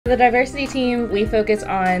The diversity team, we focus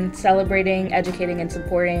on celebrating, educating, and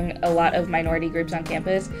supporting a lot of minority groups on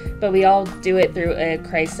campus, but we all do it through a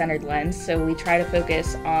Christ-centered lens, so we try to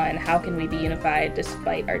focus on how can we be unified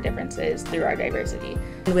despite our differences through our diversity.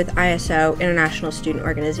 With ISO, International Student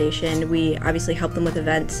Organization, we obviously help them with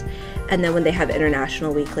events, and then when they have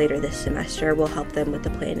International Week later this semester, we'll help them with the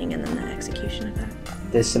planning and then the execution of that.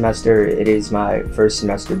 This semester, it is my first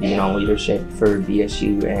semester being on leadership for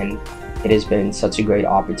BSU, and it has been such a great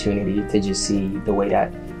opportunity to just see the way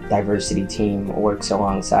that diversity team works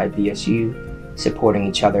alongside BSU, supporting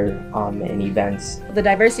each other in events. The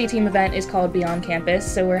diversity team event is called Beyond Campus,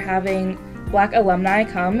 so we're having Black alumni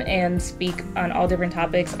come and speak on all different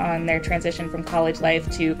topics on their transition from college life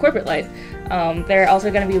to corporate life. They're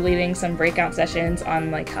also going to be leading some breakout sessions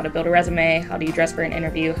on like how to build a resume, how do you dress for an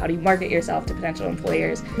interview, how do you market yourself to potential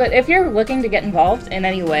employers. But if you're looking to get involved in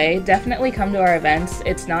any way, definitely come to our events.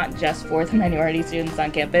 It's not just for the minority students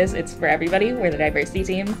on campus, it's for everybody. We're the diversity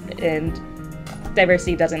team, and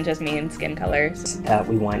diversity doesn't just mean skin color.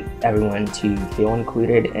 We want everyone to feel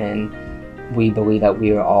included, and we believe that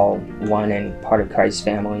we are all one and part of Christ's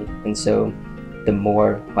family, and so the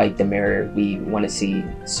more, the merrier. We want to see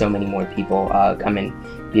so many more people come and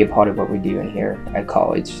be a part of what we're doing here at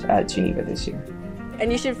college at Geneva this year.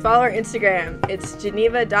 And you should follow our Instagram. It's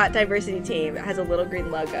geneva.diversityteam. It has a little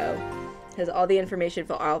green logo. It has all the information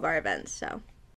for all of our events. So.